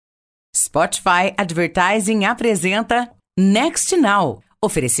Spotify Advertising apresenta Next Now.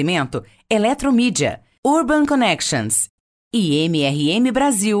 Oferecimento Eletromídia, Urban Connections e MRM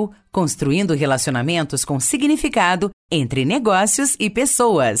Brasil, construindo relacionamentos com significado entre negócios e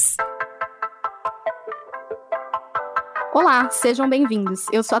pessoas. Olá, sejam bem-vindos.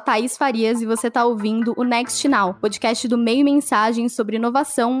 Eu sou a Thaís Farias e você está ouvindo o Next Now, podcast do Meio Mensagens sobre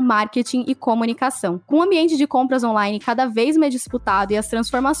inovação, marketing e comunicação. Com o ambiente de compras online cada vez mais disputado e as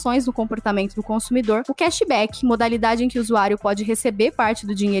transformações no comportamento do consumidor, o cashback, modalidade em que o usuário pode receber parte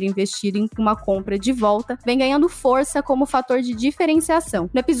do dinheiro investido em uma compra de volta, vem ganhando força como fator de diferenciação.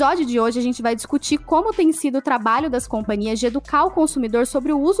 No episódio de hoje, a gente vai discutir como tem sido o trabalho das companhias de educar o consumidor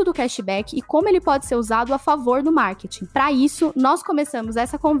sobre o uso do cashback e como ele pode ser usado a favor do marketing. Para isso, nós começamos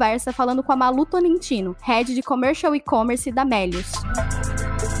essa conversa falando com a Malu Tonentino, Head de Commercial E-Commerce da Melius.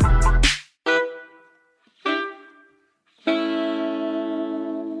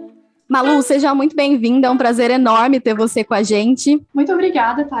 Malu, seja muito bem-vinda, é um prazer enorme ter você com a gente. Muito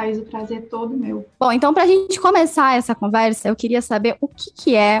obrigada, Thaís, o prazer é todo meu. Bom, então pra gente começar essa conversa, eu queria saber o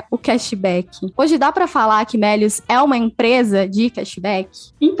que é o cashback. Hoje dá pra falar que Melius é uma empresa de cashback?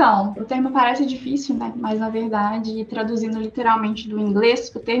 Então, o termo parece difícil, né? Mas na verdade, traduzindo literalmente do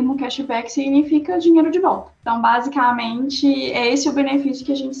inglês, o termo cashback significa dinheiro de volta. Então, basicamente, é esse o benefício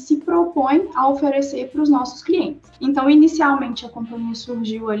que a gente se propõe a oferecer para os nossos clientes. Então, inicialmente, a companhia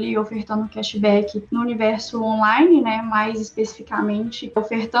surgiu ali ofertando cashback no universo online, né? Mais especificamente,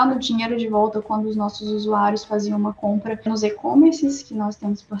 ofertando dinheiro de volta quando os nossos usuários faziam uma compra nos e-commerces, que nós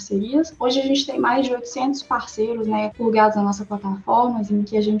temos parcerias. Hoje, a gente tem mais de 800 parceiros, né? Plugados na nossa plataforma, em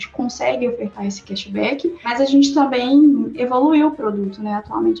que a gente consegue ofertar esse cashback. Mas a gente também evoluiu o produto, né?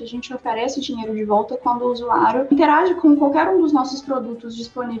 Atualmente, a gente oferece dinheiro de volta quando o usuário interage com qualquer um dos nossos produtos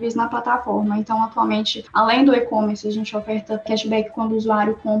disponíveis na plataforma. Então, atualmente, além do e-commerce, a gente oferta cashback quando o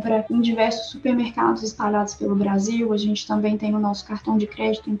usuário compra em diversos supermercados espalhados pelo Brasil. A gente também tem o nosso cartão de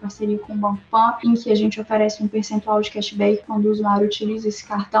crédito em parceria com o Banco Pan, em que a gente oferece um percentual de cashback quando o usuário utiliza esse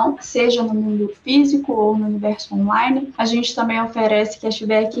cartão, seja no mundo físico ou no universo online. A gente também oferece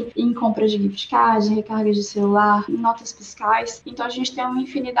cashback em compras de gift card, recargas de celular, notas fiscais. Então, a gente tem uma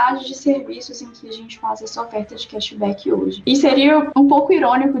infinidade de serviços em que a gente faz essa oferta de cashback hoje. E seria um pouco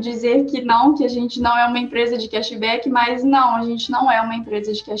irônico dizer que a gente não é uma empresa de cashback, mas não, a gente não é uma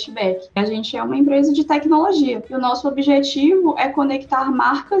empresa de cashback. A gente é uma empresa de tecnologia. E o nosso objetivo é conectar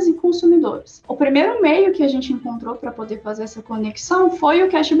marcas e consumidores. O primeiro meio que a gente encontrou para poder fazer essa conexão foi o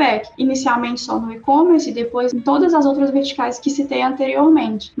cashback. Inicialmente só no e-commerce e depois em todas as outras verticais que citei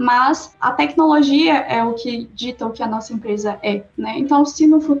anteriormente. Mas a tecnologia é o que dita o que a nossa empresa é, né? Então, se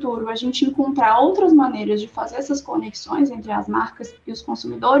no futuro a gente encontrar outras maneiras de fazer essas conexões entre as marcas e os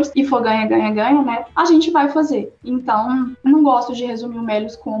consumidores e for ganha, né? A gente vai fazer. Então, não gosto de resumir o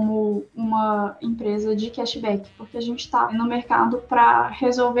Melius como uma empresa de cashback, porque a gente está no mercado para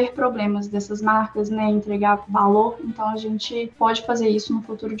resolver problemas dessas marcas, né? Entregar valor. Então, a gente pode fazer isso no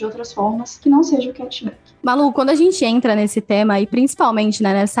futuro de outras formas que não seja o cashback. Malu, quando a gente entra nesse tema e principalmente,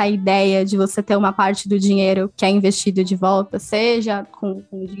 né, nessa ideia de você ter uma parte do dinheiro que é investido de volta, seja com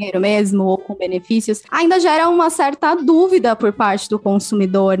dinheiro mesmo ou com benefícios, ainda gera uma certa dúvida por parte do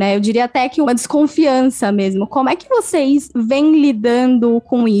consumidor, né? Eu diria até que uma desconfiança mesmo. Como é que vocês vêm lidando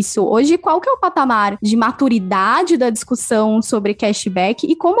com isso? Hoje, qual que é o patamar de maturidade da discussão sobre cashback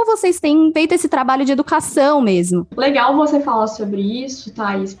e como vocês têm feito esse trabalho de educação mesmo? Legal você falar sobre isso,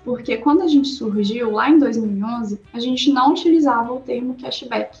 Thaís, porque quando a gente surgiu lá em 2011, a gente não utilizava o termo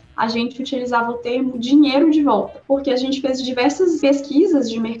cashback. A gente utilizava o termo dinheiro de volta, porque a gente fez diversas pesquisas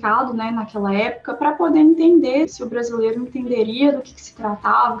de mercado, né, naquela época, para poder entender se o brasileiro entenderia do que se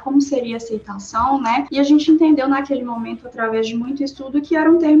tratava, como seria a aceitação, né? E a gente entendeu naquele momento, através de muito estudo, que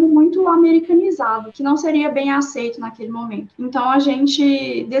era um termo muito americanizado, que não seria bem aceito naquele momento. Então, a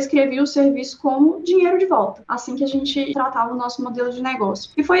gente descrevia o serviço como dinheiro de volta, assim que a gente tratava o nosso modelo de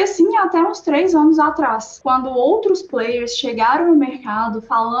negócio. E foi assim até uns 3 anos atrás, quando outros players chegaram no mercado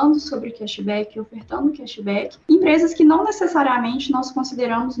falando sobre cashback, ofertando cashback, empresas que não necessariamente nós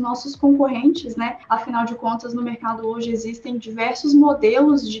consideramos nossos concorrentes, né? Afinal de contas, no mercado hoje existem diversos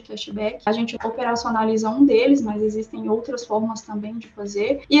modelos de cashback. A gente operacionaliza um deles, mas existem outras formas também de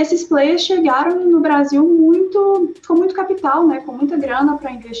fazer. E esses players chegaram no Brasil com muito capital, né? Com muita grana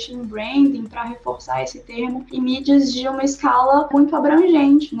para investir em branding, para reforçar esse termo em mídias de uma escala muito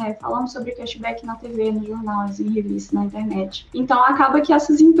abrangente, né? Falando sobre cashback na TV, nos jornais, em revistas, na internet. Então, acaba que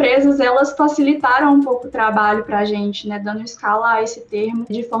essas empresas, elas facilitaram um pouco o trabalho para a gente, né? Dando escala a esse termo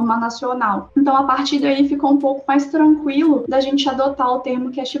de forma nacional. Então, a partir daí, ficou um pouco mais tranquilo da gente adotar o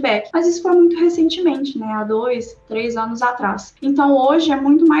termo cashback. Mas isso foi muito recentemente, né? Há 2, 3 anos atrás. Então, hoje é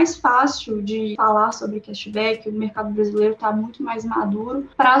muito mais fácil de falar sobre cashback, o mercado brasileiro está muito mais maduro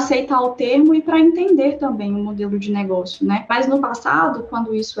para aceitar o termo e para entender também o modelo de negócio, né? Mas no passado,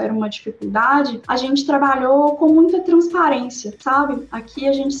 quando isso era uma dificuldade, a gente trabalhou com muita transparência, sabe? Aqui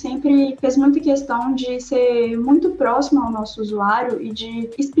a gente sempre fez muita questão de ser muito próximo ao nosso usuário e de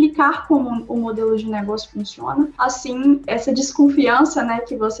explicar como o modelo de negócio funciona. Assim, essa desconfiança, né,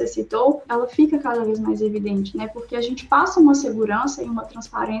 que você citou, ela fica cada vez mais evidente, né? Porque a gente passa uma segurança e uma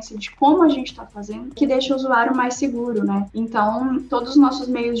transparência de como a gente está fazendo, que deixa o usuário mais seguro, né? Então, todos os nossos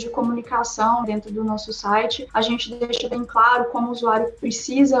meios de comunicação dentro do nosso site, a gente deixa bem claro como o usuário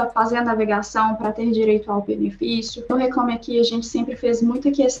precisa fazer a navegação para ter direito ao benefício. No Reclame Aqui, a gente sempre fez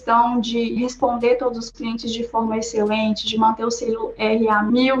muita questão de responder todos os clientes de forma excelente, de manter o selo RA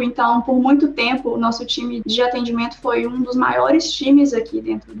 1000. Então, por muito tempo, o nosso time de atendimento foi um dos maiores times aqui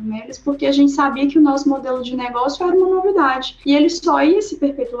dentro do Melis, porque a gente sabia que o nosso modelo de negócio era uma novidade. E ele só ia se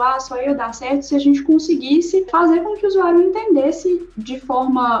perpetuar, só ia dar certo se a gente conseguisse fazer com que o usuário entendesse de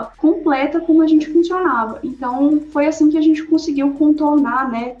forma completa como a gente funcionava. Então, foi assim que a gente conseguiu contornar,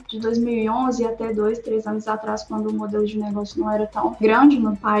 né, de 2011 até 2-3 anos atrás, quando o modelo de negócio não era tão grande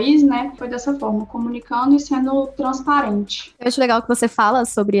no país, né, foi dessa forma, comunicando e sendo transparente. Eu acho legal que você fala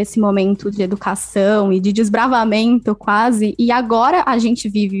sobre esse momento de educação e de desbravamento quase, e agora a gente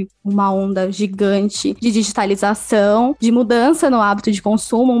vive uma onda gigante de digitalização, de mudança no hábito de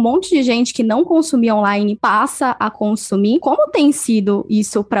consumo, um monte de gente que não consumia online passa a consumir. Como tem sido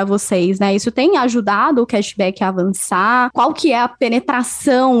isso para vocês, né? Isso tem ajudado o cashback a avançar? Qual que é a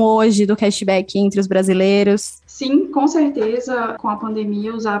penetração hoje do cashback entre os brasileiros? Sim, com certeza, com a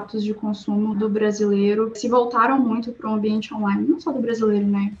pandemia, os hábitos de consumo do brasileiro se voltaram muito para o ambiente online, não só do brasileiro,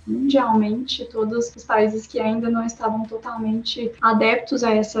 né? Mundialmente, todos os países que ainda não estavam totalmente adeptos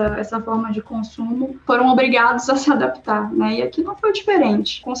a essa forma de consumo foram obrigados a se adaptar, né? E aqui não foi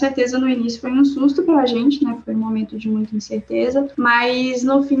diferente. Com certeza, no início foi um susto para a gente, né? Foi um momento de muita incerteza, mas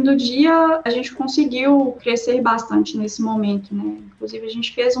no fim do dia a gente conseguiu crescer bastante nesse momento, né? Inclusive, a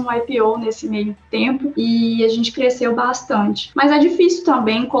gente fez um IPO nesse meio tempo e a gente cresceu bastante. Mas é difícil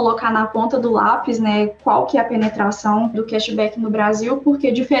também colocar na ponta do lápis, né, qual que é a penetração do cashback no Brasil,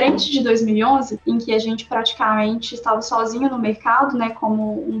 porque diferente de 2011, em que a gente praticamente estava sozinho no mercado, né,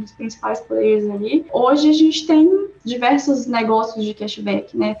 como um dos principais players ali, hoje a gente tem diversos negócios de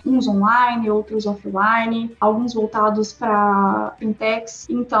cashback, né, uns online, outros offline, alguns voltados para fintechs.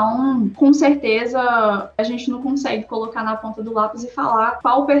 Então, com certeza, a gente não consegue colocar na ponta do lápis e falar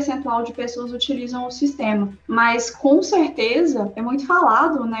qual o percentual de pessoas utilizam o sistema. Mas, com certeza, é muito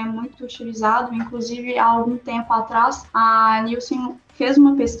falado, né, muito utilizado. Inclusive, há algum tempo atrás, a Nielsen fez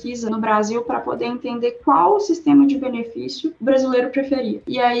uma pesquisa no Brasil para poder entender qual o sistema de benefício o brasileiro preferia.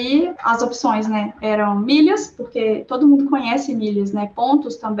 E aí, as opções, né, eram milhas, porque todo mundo conhece milhas, né,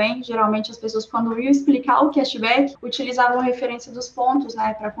 pontos também. Geralmente, as pessoas, quando iam explicar o cashback, utilizavam a referência dos pontos,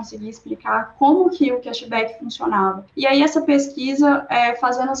 né, para conseguir explicar como que o cashback funcionava. E aí, essa pesquisa,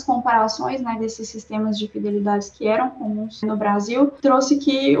 fazendo as comparações, né, desses sistemas de fidelidade que eram comuns no Brasil, trouxe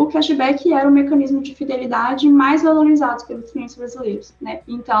que o cashback era o mecanismo de fidelidade mais valorizado pelos clientes brasileiros, né?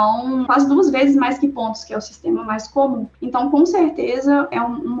 Então, quase 2 vezes mais que pontos, que é o sistema mais comum. Então, com certeza, é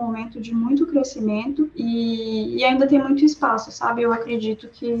um momento de muito crescimento e ainda tem muito espaço, sabe? Eu acredito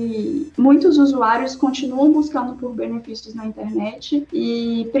que muitos usuários continuam buscando por benefícios na internet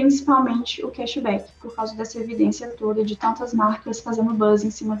e, principalmente, o cashback, por causa dessa evidência toda de tantas marcas fazendo buzz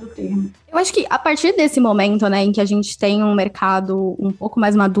em cima do termo. Eu acho que a partir desse momento, né, em que a gente tem um mercado um pouco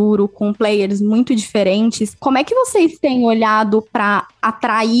mais maduro, com players muito diferentes, como é que vocês têm olhado para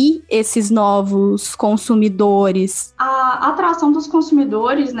atrair esses novos consumidores? A atração dos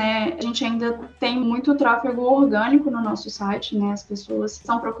consumidores, né, a gente ainda tem muito tráfego orgânico no nosso site, né, as pessoas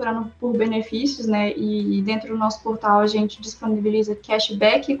estão procurando por benefícios, né, e dentro do nosso portal a gente disponibiliza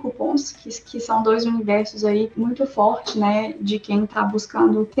cashback e cupons, que são 2 universos aí muito fortes, né, de quem está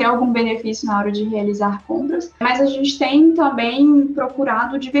buscando ter algum benefício na hora de realizar compras, mas a gente tem também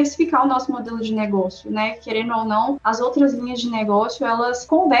procurado diversificar o nosso modelo de negócio, né, querendo ou não, as outras linhas de negócio, elas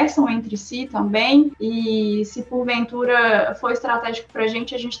conversam entre si também, e se porventura for estratégico para a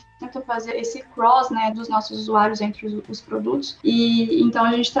gente tenta fazer esse cross, né, dos nossos usuários entre os produtos, e então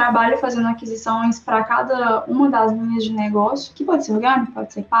a gente trabalha fazendo aquisições para cada uma das linhas de negócio, que pode ser orgânico,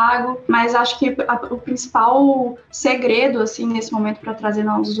 pode ser pago, mas acho que o principal segredo, assim, nesse momento para trazer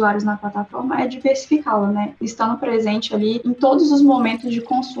novos usuários na plataforma é diversificá-la, né, estando presente ali em todos os momentos de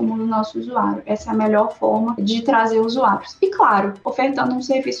consumo do nosso usuário. Essa é a melhor forma de trazer usuários. E claro, ofertando um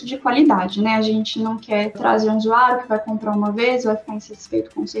serviço de qualidade, né, a gente não quer trazer um usuário que vai comprar uma vez, vai ficar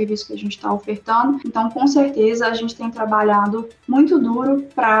insatisfeito com o serviço serviço que a gente está ofertando. Então, com certeza, a gente tem trabalhado muito duro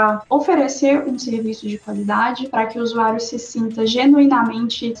para oferecer um serviço de qualidade, para que o usuário se sinta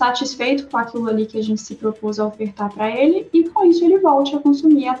genuinamente satisfeito com aquilo ali que a gente se propôs a ofertar para ele, e com isso ele volte a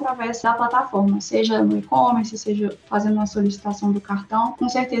consumir através da plataforma, seja no e-commerce, seja fazendo uma solicitação do cartão. Com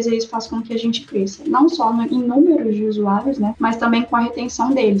certeza isso faz com que a gente cresça, não só em números de usuários, né, mas também com a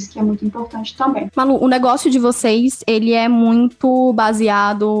retenção deles, que é muito importante também. Malu, o negócio de vocês, ele é muito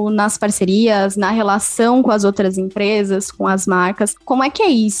baseado nas parcerias, na relação com as outras empresas, com as marcas. Como é que é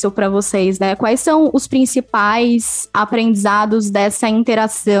isso para vocês, né? Quais são os principais aprendizados dessa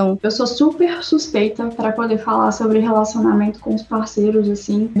interação? Eu sou super suspeita para poder falar sobre relacionamento com os parceiros,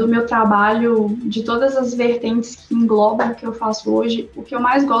 assim, do meu trabalho, de todas as vertentes que englobam o que eu faço hoje. O que eu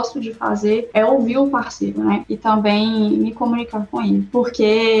mais gosto de fazer é ouvir o parceiro, né? E também me comunicar com ele.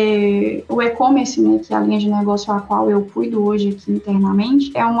 Porque o e-commerce, né, que é a linha de negócio a qual eu cuido hoje aqui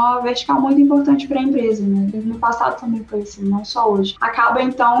internamente, é uma vertical muito importante para a empresa, né? No passado também foi assim, não só hoje. Acaba,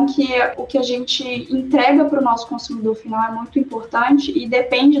 então, que o que a gente entrega para o nosso consumidor final é muito importante e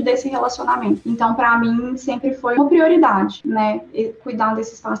depende desse relacionamento. Então, para mim, sempre foi uma prioridade, né? Cuidar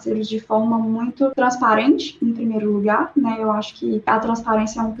desses parceiros de forma muito transparente, em primeiro lugar, né? Eu acho que a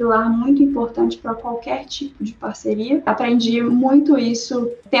transparência é um pilar muito importante para qualquer tipo de parceria. Aprendi muito isso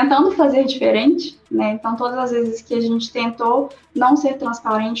tentando fazer diferente, né? Então, todas as vezes que a gente tentou não ser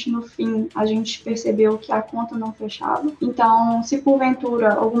transparente, no fim, a gente percebeu que a conta não fechava. Então, se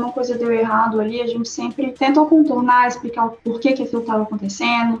porventura alguma coisa deu errado ali, a gente sempre tentou contornar, explicar o porquê que aquilo estava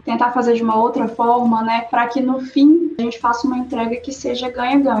acontecendo, tentar fazer de uma outra forma, né? Para que no fim a gente faça uma entrega que seja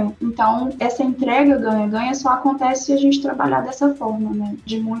ganha-ganha. Então, essa entrega ganha-ganha só acontece se a gente trabalhar dessa forma, né?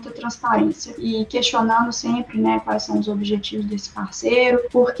 De muita transparência e questionando sempre, né? Quais são os objetivos desse parceiro,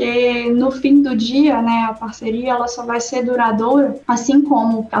 porque no fim do dia, né? A parceria ela só vai ser duradoura, assim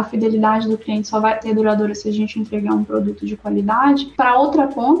como a fidelidade do cliente só vai ser duradoura se a gente entregar um produto de qualidade. Para outra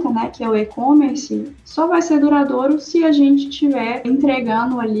ponta, né? Que é o e-commerce, só vai ser duradouro se a gente estiver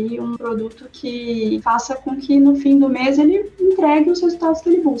entregando ali um produto que faça com que no fim do mês ele entregue os resultados que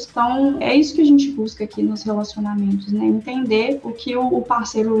ele busca. Então, é isso que a gente busca aqui nos relacionamentos, né? Entender o que o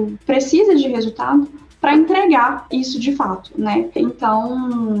parceiro precisa de resultado para entregar isso de fato, né?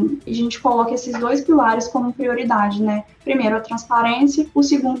 Então, a gente coloca esses dois pilares como prioridade, né? Primeiro, a transparência, o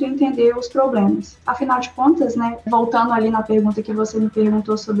segundo, entender os problemas. Afinal de contas, né, voltando ali na pergunta que você me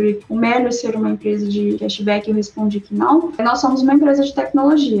perguntou sobre o Melios ser uma empresa de cashback, eu respondi que não. Nós somos uma empresa de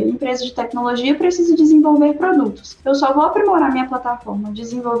tecnologia. Empresa de tecnologia precisa desenvolver produtos. Eu só vou aprimorar minha plataforma,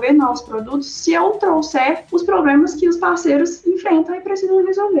 desenvolver novos produtos, se eu trouxer os problemas que os parceiros enfrentam e precisam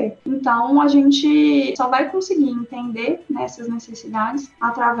resolver. Então, a gente só vai conseguir entender, né, essas necessidades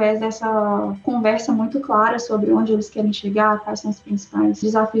através dessa conversa muito clara sobre onde eles querem chegar, quais são os principais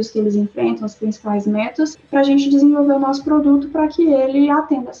desafios que eles enfrentam, os principais metas, para a gente desenvolver o nosso produto para que ele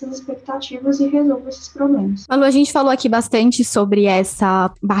atenda essas expectativas e resolva esses problemas. Malu, a gente falou aqui bastante sobre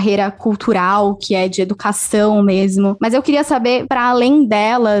essa barreira cultural, que é de educação mesmo, mas eu queria saber, para além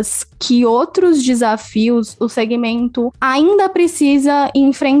delas, que outros desafios o segmento ainda precisa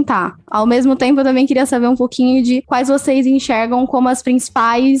enfrentar. Ao mesmo tempo, eu também queria saber um pouquinho de quais vocês enxergam como as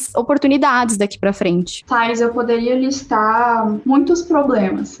principais oportunidades daqui para frente. Thais, eu poderia listar muitos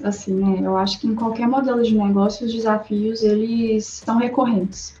problemas, assim, né? Eu acho que em qualquer modelo de negócio, os desafios, eles são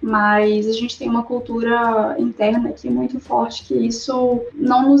recorrentes. Mas a gente tem uma cultura interna aqui muito forte que isso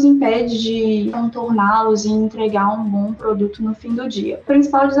não nos impede de contorná-los e entregar um bom produto no fim do dia. O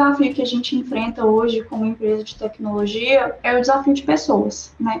principal desafio que a gente enfrenta hoje como empresa de tecnologia é o desafio de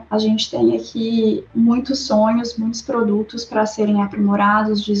pessoas, né? A gente tem aqui muitos sonhos, muitos produtos para serem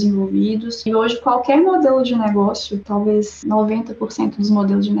aprimorados, desenvolvidos. E hoje qualquer modelo de negócio, talvez 90% dos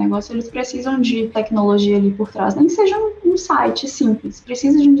modelos de negócio, eles precisam de tecnologia ali por trás. Nem que seja um site simples,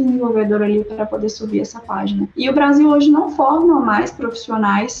 precisa de um desenvolvedor ali para poder subir essa página. E o Brasil hoje não forma mais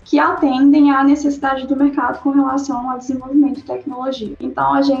profissionais que atendem à necessidade do mercado com relação ao desenvolvimento de tecnologia.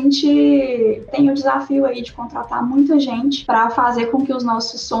 Então a gente tem o desafio aí de contratar muita gente para fazer com que os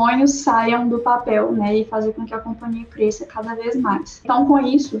nossos sonhos saiam do papel, né, e fazer com que a companhia cresça cada vez mais. Então, com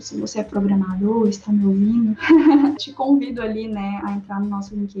isso, se você é programador, está me ouvindo, te convido ali, né, a entrar no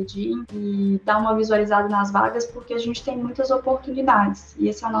nosso LinkedIn e dar uma visualizada nas vagas, porque a gente tem muitas oportunidades. E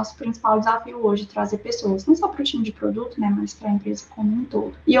esse é o nosso principal desafio hoje, trazer pessoas, não só para o time de produto, né, mas para a empresa como um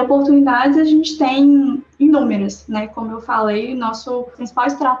todo. E oportunidades a gente tem inúmeras, né, como eu falei, nossa principal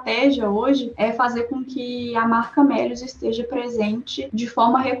estratégia hoje é fazer com que a marca Melios esteja presente de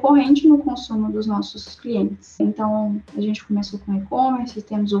forma recorrente recorrente no consumo dos nossos clientes. Então, a gente começou com e-commerce,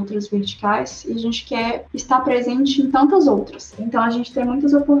 temos outras verticais e a gente quer estar presente em tantas outras. Então, a gente tem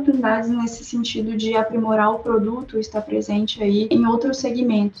muitas oportunidades nesse sentido de aprimorar o produto, estar presente aí em outros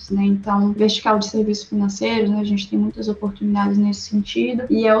segmentos, né? Então, vertical de serviços financeiros, né? A gente tem muitas oportunidades nesse sentido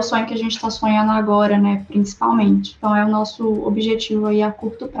e é o sonho que a gente está sonhando agora, né? Principalmente. Então, é o nosso objetivo aí a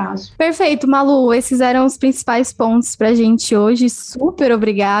curto prazo. Perfeito, Malu. Esses eram os principais pontos pra gente hoje. Super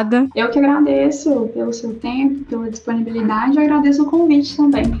obrigada. Eu que agradeço pelo seu tempo, pela disponibilidade e agradeço o convite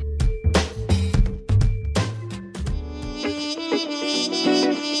também.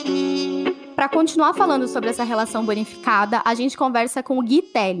 Para continuar falando sobre essa relação bonificada, a gente conversa com o Gui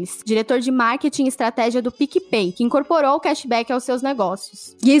Teles, diretor de marketing e estratégia do PicPay, que incorporou o cashback aos seus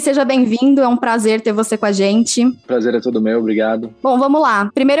negócios. Gui, seja bem-vindo, é um prazer ter você com a gente. Prazer é todo meu, obrigado. Bom, vamos lá.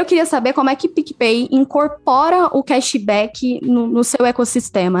 Primeiro eu queria saber como é que o PicPay incorpora o cashback no seu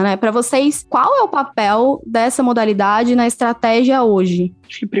ecossistema, né? Para vocês, qual é o papel dessa modalidade na estratégia hoje?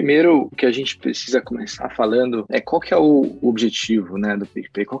 Acho que primeiro o que a gente precisa começar falando é qual que é o objetivo, né, do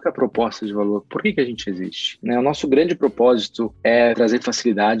PicPay, qual que é a proposta de valor, por que a gente existe, né? O nosso grande propósito é trazer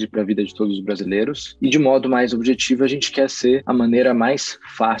facilidade para a vida de todos os brasileiros e de modo mais objetivo a gente quer ser a maneira mais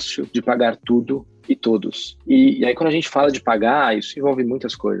fácil de pagar tudo e todos. E aí quando a gente fala de pagar, isso envolve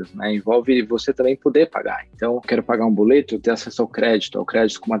muitas coisas, né? Envolve você também poder pagar. Então, eu quero pagar um boleto, ter acesso ao crédito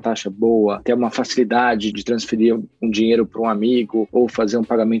com uma taxa boa, ter uma facilidade de transferir um dinheiro para um amigo ou fazer um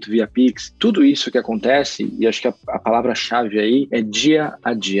pagamento via Pix. Tudo isso que acontece, e acho que a palavra-chave aí é dia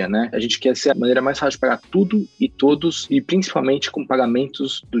a dia, né? A gente quer ser a maneira mais fácil de pagar tudo e todos e principalmente com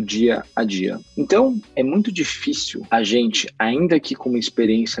pagamentos do dia a dia. Então, é muito difícil a gente, ainda que com uma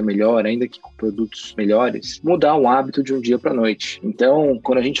experiência melhor, ainda que com produtos melhores, mudar um hábito de um dia para noite. Então,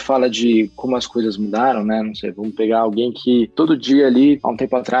 quando a gente fala de como as coisas mudaram, né? Não sei, vamos pegar alguém que todo dia ali, há um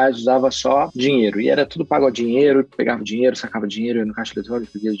tempo atrás, usava só dinheiro. E era tudo pago a dinheiro, pegava dinheiro, sacava dinheiro, ia no caixa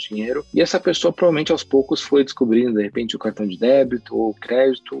eletrônico, pedia dinheiro. E essa pessoa provavelmente aos poucos foi descobrindo, de repente, o cartão de débito, ou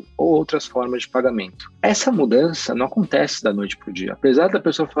crédito, ou outras formas de pagamento. Essa mudança não acontece da noite pro dia. Apesar da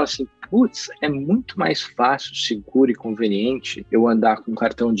pessoa falar assim, putz, é muito mais fácil, seguro e conveniente eu andar com um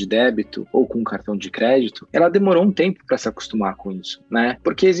cartão de débito ou com um cartão de crédito, ela demorou um tempo para se acostumar com isso, né?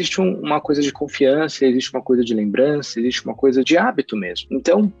 Porque existe uma coisa de confiança, existe uma coisa de lembrança, existe uma coisa de hábito mesmo.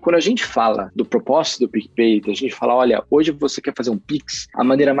 Então, quando a gente fala do propósito do PicPay, a gente fala, olha, hoje você quer fazer um Pix, a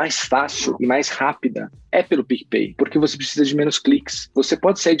maneira mais fácil e mais rápida é pelo PicPay, porque você precisa de menos cliques. Você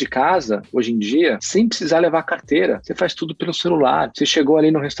pode sair de casa, hoje em dia, sem precisar levar a carteira. Você faz tudo pelo celular. Você chegou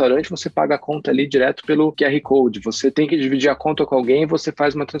ali no restaurante, você paga a conta ali direto pelo QR Code. Você tem que dividir a conta com alguém, você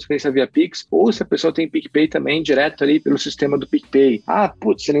faz uma transferência via Pix, ou se a pessoa tem PicPay também, direto ali pelo sistema do PicPay. Ah,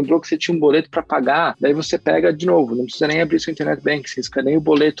 putz, você lembrou que você tinha um boleto para pagar, daí você pega de novo, não precisa nem abrir seu internet bank, você escaneia o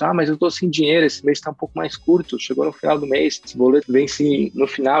boleto. Ah, mas eu tô sem dinheiro, esse mês tá um pouco mais curto, chegou no final do mês, esse boleto vence no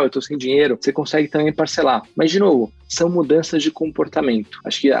final, eu tô sem dinheiro. Você consegue também parcelar. Mas, de novo, são mudanças de comportamento.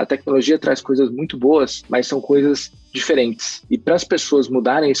 Acho que a tecnologia traz coisas muito boas, mas são coisas diferentes. E para as pessoas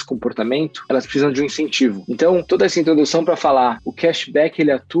mudarem esse comportamento, elas precisam de um incentivo. Então, toda essa introdução para falar, o cashback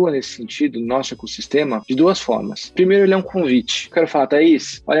ele atua nesse sentido, no nosso ecossistema, de duas formas. Primeiro, ele é um convite. Eu quero falar,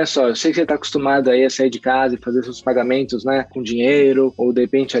 Thaís, olha só, eu sei que você está acostumado aí a sair de casa e fazer seus pagamentos, né, com dinheiro, ou de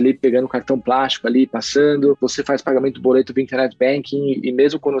repente ali pegando cartão plástico ali, passando, você faz pagamento do boleto via internet banking e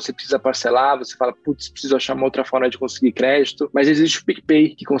mesmo quando você precisa parcelar, você fala, putz, preciso achar uma outra forma de conseguir crédito, mas existe o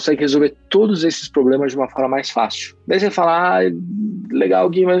PicPay que consegue resolver todos esses problemas de uma forma mais fácil. Daí você fala, legal,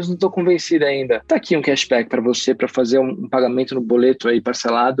 Gui, mas não estou convencido ainda. Tá aqui um cashback para você, para fazer um pagamento no boleto aí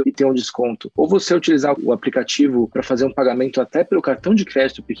parcelado e ter um desconto. Ou você utilizar o aplicativo para fazer um pagamento até pelo cartão de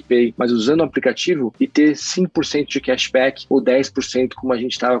crédito PicPay, mas usando o aplicativo e ter 5% de cashback ou 10%, como a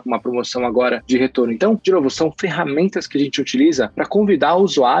gente estava com uma promoção agora de retorno. Então, de novo, são ferramentas que a gente utiliza para convidar o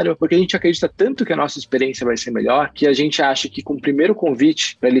usuário, porque a gente acredita tanto que a nossa experiência vai ser melhor, que a gente acha que com o primeiro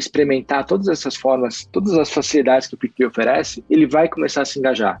convite para ele experimentar todas essas formas, todas as facilidades que o PicPay oferece, ele vai começar a se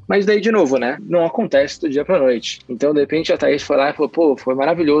engajar. Mas daí, de novo, né? Não acontece do dia pra noite. Então, de repente, a Thaís foi lá e falou, pô, foi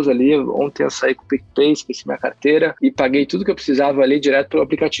maravilhoso ali. Ontem eu saí com o PicPay, esqueci minha carteira e paguei tudo que eu precisava ali direto pelo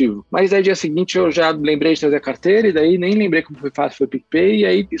aplicativo. Mas daí, dia seguinte, eu já lembrei de trazer a carteira e daí nem lembrei como foi fácil foi o PicPay e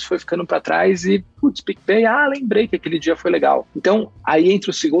aí isso foi ficando pra trás e, putz, PicPay, lembrei que aquele dia foi legal. Então, aí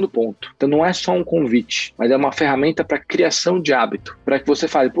entra o segundo ponto. Então, não é só um convite, mas é uma ferramenta para criação de hábito. Para que você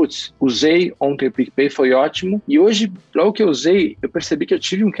fale, putz, usei ontem o PicPay, foi ótimo e hoje, logo que eu usei, eu percebi que eu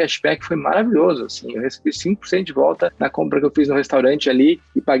tive um cashback que foi maravilhoso, assim, eu recebi 5% de volta na compra que eu fiz no restaurante ali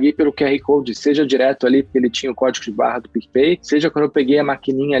e paguei pelo QR Code, seja direto ali, porque ele tinha o código de barra do PicPay, seja quando eu peguei a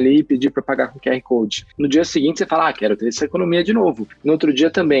maquininha ali e pedi para pagar com QR Code. No dia seguinte você fala, quero ter essa economia de novo. No outro dia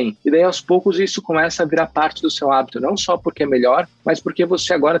também. E daí aos poucos isso começa a virar parte do seu hábito, não só porque é melhor, mas porque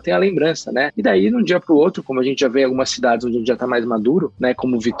você agora tem a lembrança, né? E daí, de um dia para o outro, como a gente já vê em algumas cidades onde a gente já está mais maduro, né?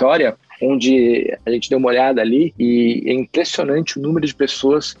 Como Vitória, onde a gente deu uma olhada ali e é impressionante o número de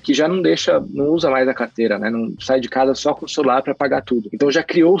pessoas que já não usa mais a carteira, né? Não sai de casa só com o celular para pagar tudo. Então já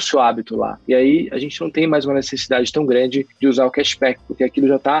criou o seu hábito lá. E aí a gente não tem mais uma necessidade tão grande de usar o cashback, porque aquilo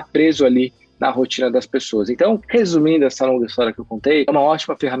já está preso ali na rotina das pessoas. Então, resumindo essa longa história que eu contei, é uma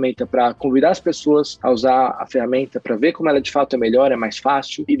ótima ferramenta para convidar as pessoas a usar a ferramenta, para ver como ela de fato é melhor, é mais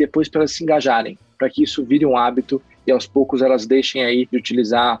fácil, e depois para elas se engajarem, para que isso vire um hábito e aos poucos elas deixem aí de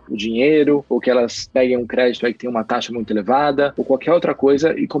utilizar o dinheiro, ou que elas peguem um crédito aí que tem uma taxa muito elevada, ou qualquer outra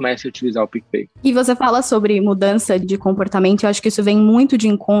coisa e comecem a utilizar o PicPay. E você fala sobre mudança de comportamento, eu acho que isso vem muito de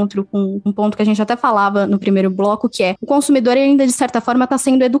encontro com um ponto que a gente até falava no primeiro bloco, que é o consumidor ainda de certa forma está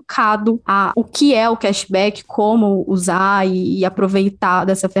sendo educado a o que é o cashback, como usar e aproveitar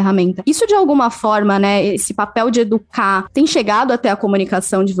dessa ferramenta. Isso de alguma forma, né, esse papel de educar, tem chegado até a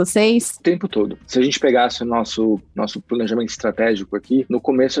comunicação de vocês? O tempo todo. Se a gente pegasse o nosso planejamento estratégico aqui, no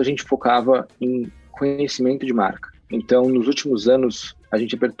começo a gente focava em conhecimento de marca. Então, nos últimos anos, a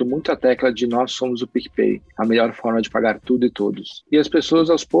gente apertou muito a tecla de nós somos o PicPay, a melhor forma de pagar tudo e todos. E as pessoas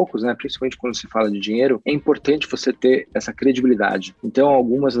aos poucos, né, principalmente quando se fala de dinheiro, é importante você ter essa credibilidade. Então,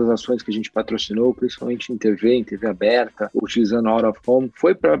 algumas das ações que a gente patrocinou, principalmente em TV aberta, utilizando a Out of Home,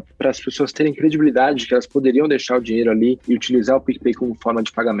 foi para as pessoas terem credibilidade de que elas poderiam deixar o dinheiro ali e utilizar o PicPay como forma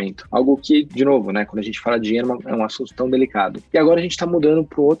de pagamento. Algo que, de novo, né, quando a gente fala de dinheiro, é um assunto tão delicado. E agora a gente está mudando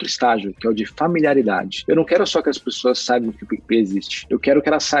para um outro estágio, que é o de familiaridade. Eu não quero só que as pessoas saibam que o PicPay existe. Eu quero que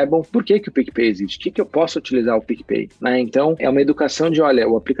elas saibam por que o PicPay existe, o que eu posso utilizar o PicPay, né? Então, é uma educação de, olha,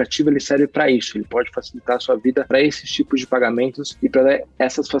 o aplicativo ele serve para isso, ele pode facilitar a sua vida para esses tipos de pagamentos e para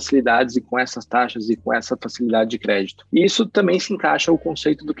essas facilidades e com essas taxas e com essa facilidade de crédito. E isso também se encaixa o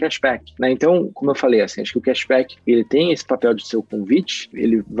conceito do cashback, né? Então, como eu falei, assim, acho que o cashback, ele tem esse papel de ser o convite,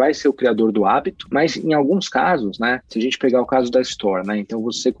 ele vai ser o criador do hábito, mas em alguns casos, né, se a gente pegar o caso da Store, né, então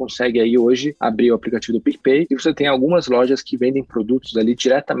você consegue aí hoje abrir o aplicativo do PicPay e você tem algumas lojas que vendem produtos ali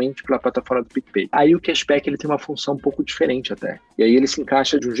diretamente pela plataforma do PicPay. Aí o cashback ele tem uma função um pouco diferente até. E aí ele se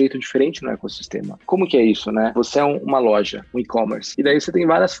encaixa de um jeito diferente no ecossistema. Como que é isso, né? Você é uma loja, um e-commerce. E daí você tem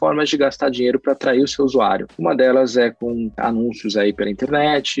várias formas de gastar dinheiro para atrair o seu usuário. Uma delas é com anúncios aí pela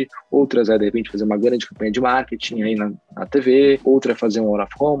internet, outras é de repente fazer uma grande campanha de marketing aí na TV, outra é fazer um out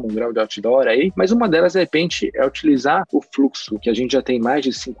of home, um grau de outdoor aí, mas uma delas de repente é utilizar o fluxo, que a gente já tem mais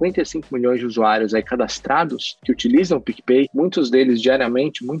de 55 milhões de usuários aí cadastrados que utilizam o PicPay, muitos deles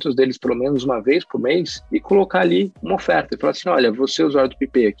diariamente, muitos deles pelo menos uma vez por mês, e colocar ali uma oferta e falar assim, olha, você usuário do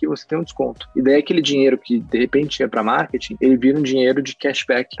PicPay aqui, você tem um desconto. E daí aquele dinheiro que de repente ia para marketing, ele vira um dinheiro de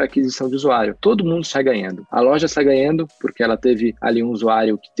cashback para aquisição de usuário. Todo mundo sai ganhando. A loja sai ganhando porque ela teve ali um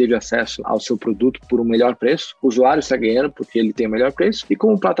usuário que teve acesso ao seu produto por um melhor preço, o usuário sai ganhando porque ele tem o melhor preço, e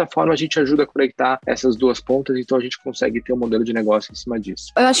como plataforma a gente ajuda a conectar essas duas pontas, então a gente consegue ter um modelo de negócio em cima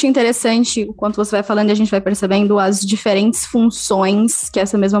disso. Eu acho interessante, enquanto você vai falando e a gente vai percebendo as diferentes funções que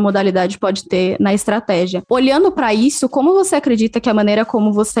essa mesma modalidade pode ter na estratégia. Olhando para isso, como você acredita que a maneira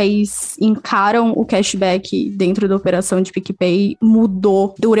como vocês encaram o cashback dentro da operação de PicPay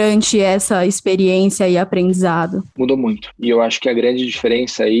mudou durante essa experiência e aprendizado? Mudou muito. E eu acho que a grande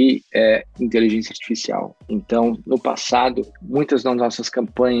diferença aí é inteligência artificial. Então, no passado, muitas das nossas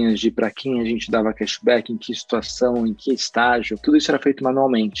campanhas de para quem a gente dava cashback, em que situação, em que estágio, tudo isso era feito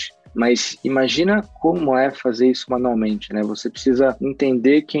manualmente. Mas imagina como é fazer isso manualmente, né? Você precisa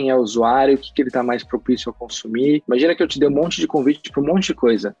entender quem é o usuário, o que ele está mais propício a consumir. Imagina que eu te dei um monte de convite para um monte de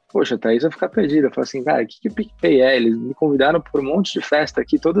coisa. Poxa, a Thaís vai ficar perdida. Eu falo assim, cara, o que o PicPay é? Eles me convidaram para um monte de festa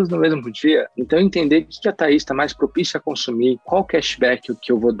aqui, todas no mesmo dia. Então, entender o que a Thaís está mais propícia a consumir, qual cashback que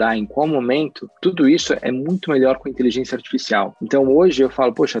eu vou dar, em qual momento, tudo isso é muito melhor com inteligência artificial. Então, hoje eu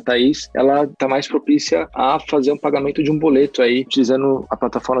falo, poxa, a Thaís, ela está mais propícia a fazer um pagamento de um boleto aí, utilizando a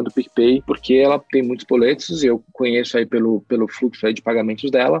plataforma do PicPay, porque ela tem muitos boletos e eu conheço aí pelo fluxo aí de pagamentos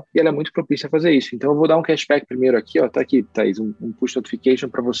dela e ela é muito propícia a fazer isso. Então eu vou dar um cashback primeiro aqui, ó, tá aqui, Thaís, um push notification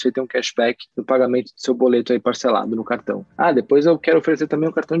para você ter um cashback no pagamento do seu boleto aí parcelado no cartão. Depois eu quero oferecer também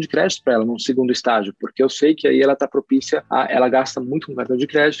um cartão de crédito para ela num segundo estágio, porque eu sei que aí ela tá propícia ela gasta muito com cartão de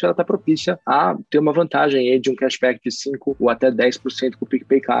crédito, ela tá propícia a ter uma vantagem aí de um cashback de 5 ou até 10% com o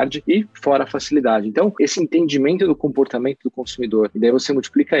PicPay Card e fora a facilidade. Então esse entendimento do comportamento do consumidor, e daí você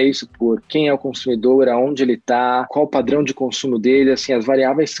multiplica isso isso por quem é o consumidor, aonde ele está, qual o padrão de consumo dele, assim, as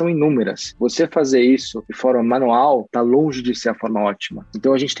variáveis são inúmeras. Você fazer isso de forma manual está longe de ser a forma ótima.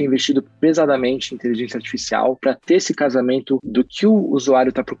 Então a gente tem investido pesadamente em inteligência artificial para ter esse casamento do que o usuário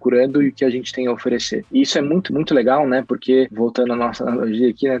está procurando e o que a gente tem a oferecer. E isso é muito, muito legal, né? Porque, voltando à nossa analogia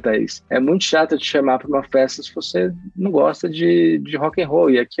aqui, né, Thaís? É muito chato te chamar para uma festa se você não gosta de rock and roll.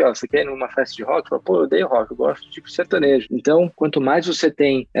 E aqui, ó, você quer ir numa festa de rock? Fala, pô, eu odeio rock, eu gosto de sertanejo. Então, quanto mais você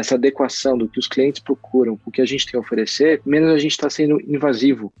tem essa adequação do que os clientes procuram, o que a gente tem a oferecer, menos a gente está sendo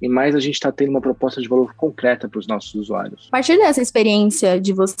invasivo e mais a gente está tendo uma proposta de valor concreta para os nossos usuários. A partir dessa experiência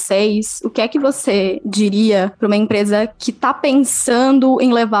de vocês, o que é que você diria para uma empresa que está pensando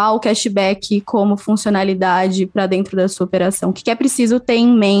em levar o cashback como funcionalidade para dentro da sua operação? O que é preciso ter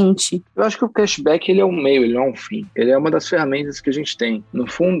em mente? Eu acho que o cashback ele é um meio, ele não é um fim. Ele é uma das ferramentas que a gente tem. No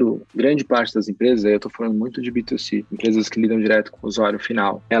fundo, grande parte das empresas, eu estou falando muito de B2C, empresas que lidam direto com o usuário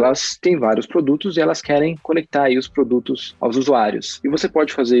final, elas têm vários produtos e elas querem conectar aí os produtos aos usuários. E você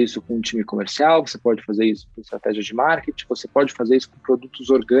pode fazer isso com um time comercial, você pode fazer isso com estratégia de marketing, você pode fazer isso com produtos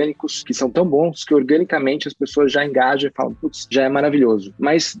orgânicos que são tão bons que organicamente as pessoas já engajam e falam, putz, já é maravilhoso.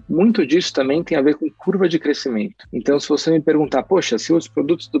 Mas muito disso também tem a ver com curva de crescimento. Então, se você me perguntar, poxa, se os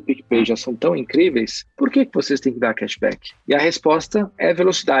produtos do PicPay já são tão incríveis, por que vocês têm que dar cashback? E a resposta é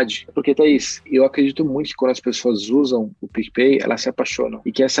velocidade. Porque, Thaís, eu acredito muito que quando as pessoas usam o PicPay, elas se apaixonam.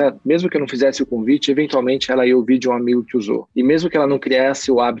 E que mesmo que eu não fizesse o convite, eventualmente ela ia ouvir de um amigo que usou. E mesmo que ela não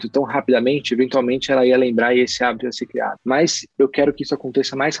criasse o hábito tão rapidamente, eventualmente ela ia lembrar e esse hábito ia ser criado. Mas eu quero que isso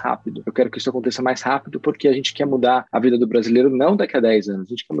aconteça mais rápido. Eu quero que isso aconteça mais rápido porque a gente quer mudar a vida do brasileiro não daqui a 10 anos, a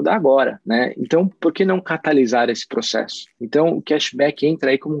gente quer mudar agora, né? Então, por que não catalisar esse processo? Então, o cashback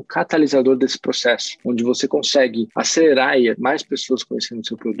entra aí como um catalisador desse processo, onde você consegue acelerar e mais pessoas conhecendo o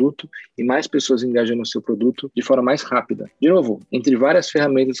seu produto e mais pessoas engajando no seu produto de forma mais rápida. De novo, entre várias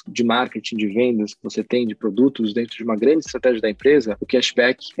ferramentas de marketing, de vendas que você tem de produtos dentro de uma grande estratégia da empresa, o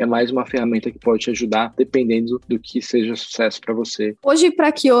cashback é mais uma ferramenta que pode te ajudar dependendo do que seja sucesso para você. Hoje,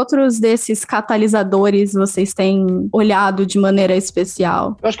 para que outros desses catalisadores vocês têm olhado de maneira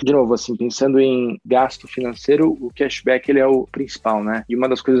especial? Eu acho que, de novo, assim, pensando em gasto financeiro, o cashback ele é o principal, né? E uma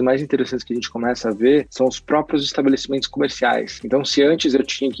das coisas mais interessantes que a gente começa a ver são os próprios estabelecimentos comerciais. Então, se antes eu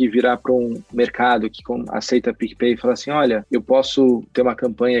tinha que virar para um mercado que aceita PicPay e falar assim, olha, eu posso ter uma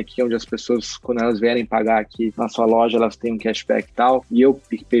campanha aqui onde as pessoas, quando elas vierem pagar aqui na sua loja, elas têm um cashback e tal, e eu,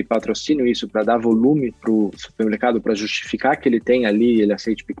 PicPay, patrocino isso para dar volume para o supermercado, para justificar que ele tem ali, ele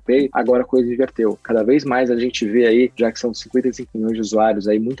aceite PicPay, agora a coisa inverteu. Cada vez mais a gente vê aí, já que são 55 milhões de usuários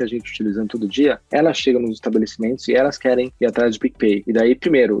aí, muita gente utilizando todo dia, elas chegam nos estabelecimentos e elas querem ir atrás do PicPay. E daí,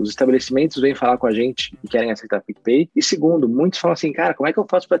 primeiro, os estabelecimentos vêm falar com a gente e querem aceitar PicPay. E segundo, muitos falam assim, cara, como é que eu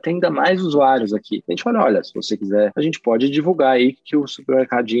faço para ter ainda mais usuários aqui? A gente fala, olha, se você quiser, a gente pode divulgar aí que o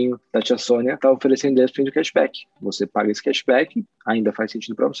supermercadinho da tia Sônia está oferecendo 10% de cashback. Você paga esse cashback, ainda faz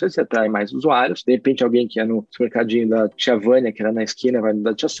sentido para você atrai mais usuários. De repente, alguém que é no supermercadinho da tia Vânia, que era na esquina, vai no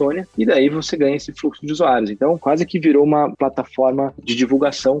da tia Sônia, e daí você ganha esse fluxo de usuários. Então, quase que virou uma plataforma de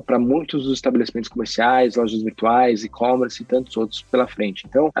divulgação para muitos dos estabelecimentos comerciais, lojas virtuais, e-commerce e tantos outros pela frente.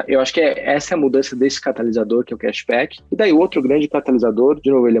 Então, eu acho que essa é a mudança desse catalisador, que é o cashback. E daí, outro grande catalisador,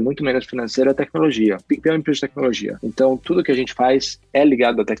 de novo, ele é muito menos financeiro, é a tecnologia. O PicPay é uma empresa de tecnologia. Então, tudo que a gente faz é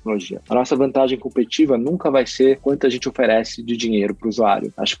ligado à tecnologia. A nossa vantagem competitiva nunca vai ser quanto a gente oferece de dinheiro para o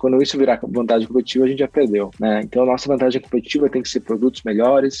usuário. Acho que quando isso virar vantagem competitiva, a gente já perdeu, né? Então, a nossa vantagem competitiva tem que ser produtos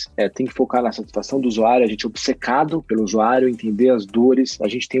melhores, tem que focar na satisfação do usuário, a gente é obcecado pelo usuário, entender as dores. A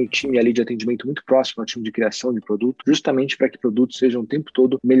gente tem um time ali de atendimento muito próximo ao time de criação de produto, justamente para que produtos sejam o tempo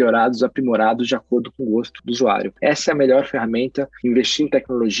todo melhorados, aprimorados de acordo com o gosto do usuário. Essa é a melhor ferramenta, investir em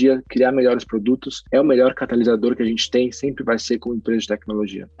tecnologia, criar melhores produtos, é o melhor catalisador que a gente tem, sempre vai ser como empresa de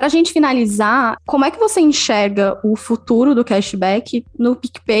tecnologia. Para a gente finalizar, como é que você enxerga o futuro do cashback no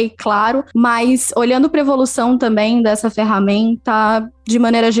PicPay, claro, mas olhando para a evolução também dessa ferramenta de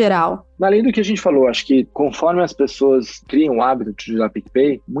maneira geral? Além do que a gente falou, acho que conforme as pessoas criam o hábito de utilizar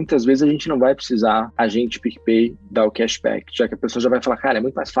PicPay, muitas vezes a gente não vai precisar, PicPay, dar o cashback, já que a pessoa já vai falar, cara, é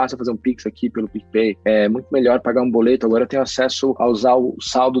muito mais fácil fazer um Pix aqui pelo PicPay, é muito melhor pagar um boleto, agora eu tenho acesso a usar o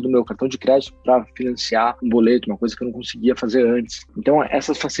saldo do meu cartão de crédito para financiar um boleto, uma coisa que eu não conseguia fazer antes. Então,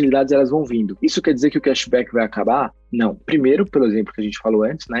 essas facilidades, elas vão vindo. Isso quer dizer que o cashback vai acabar? Não. Primeiro, pelo exemplo que a gente falou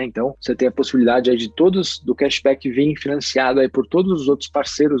antes, né? Então, você tem a possibilidade aí de todos do cashback vir financiado aí por todos os outros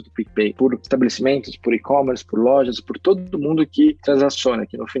parceiros do PicPay, por estabelecimentos, por e-commerce, por lojas, por todo mundo que transaciona,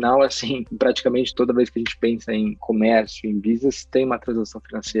 que no final, assim, praticamente toda vez que a gente pensa em comércio, em business, tem uma transação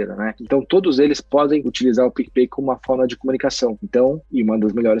financeira, né? Então, todos eles podem utilizar o PicPay como uma forma de comunicação. Então, e uma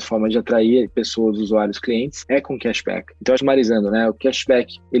das melhores formas de atrair pessoas, usuários, clientes, é com cashback. Então, summarizando, né? O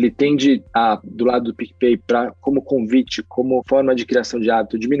cashback, ele tende a, do lado do PicPay, como convite, como forma de criação de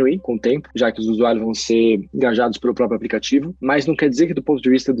hábito, diminuir com o tempo, já que os usuários vão ser engajados pelo próprio aplicativo, mas não quer dizer que do ponto de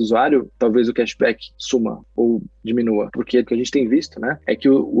vista do usuário, talvez o cashback suma ou diminua, porque o que a gente tem visto, né, é que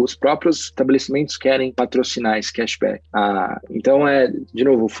os próprios estabelecimentos querem patrocinar esse cashback. Então, de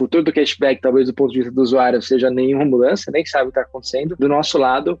novo, o futuro do cashback, talvez do ponto de vista do usuário, seja nenhuma mudança, nem sabe o que está acontecendo. Do nosso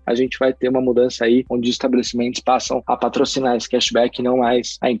lado, a gente vai ter uma mudança aí, onde os estabelecimentos passam a patrocinar esse cashback e não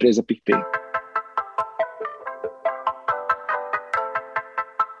mais a empresa PicPay.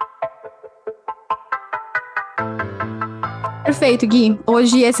 Perfeito, Gui.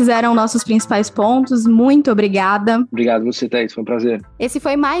 Hoje esses eram nossos principais pontos. Muito obrigada. Obrigado você, Thaís. Foi um prazer. Esse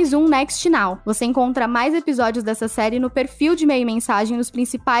foi mais um Next Now. Você encontra mais episódios dessa série no perfil de Meio Mensagem nos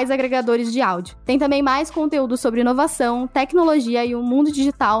principais agregadores de áudio. Tem também mais conteúdo sobre inovação, tecnologia e o mundo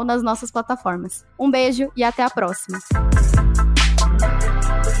digital nas nossas plataformas. Um beijo e até a próxima.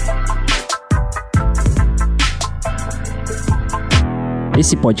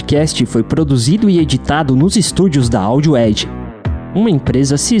 Esse podcast foi produzido e editado nos estúdios da Audio Edge, uma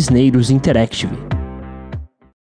empresa Cisneiros Interactive.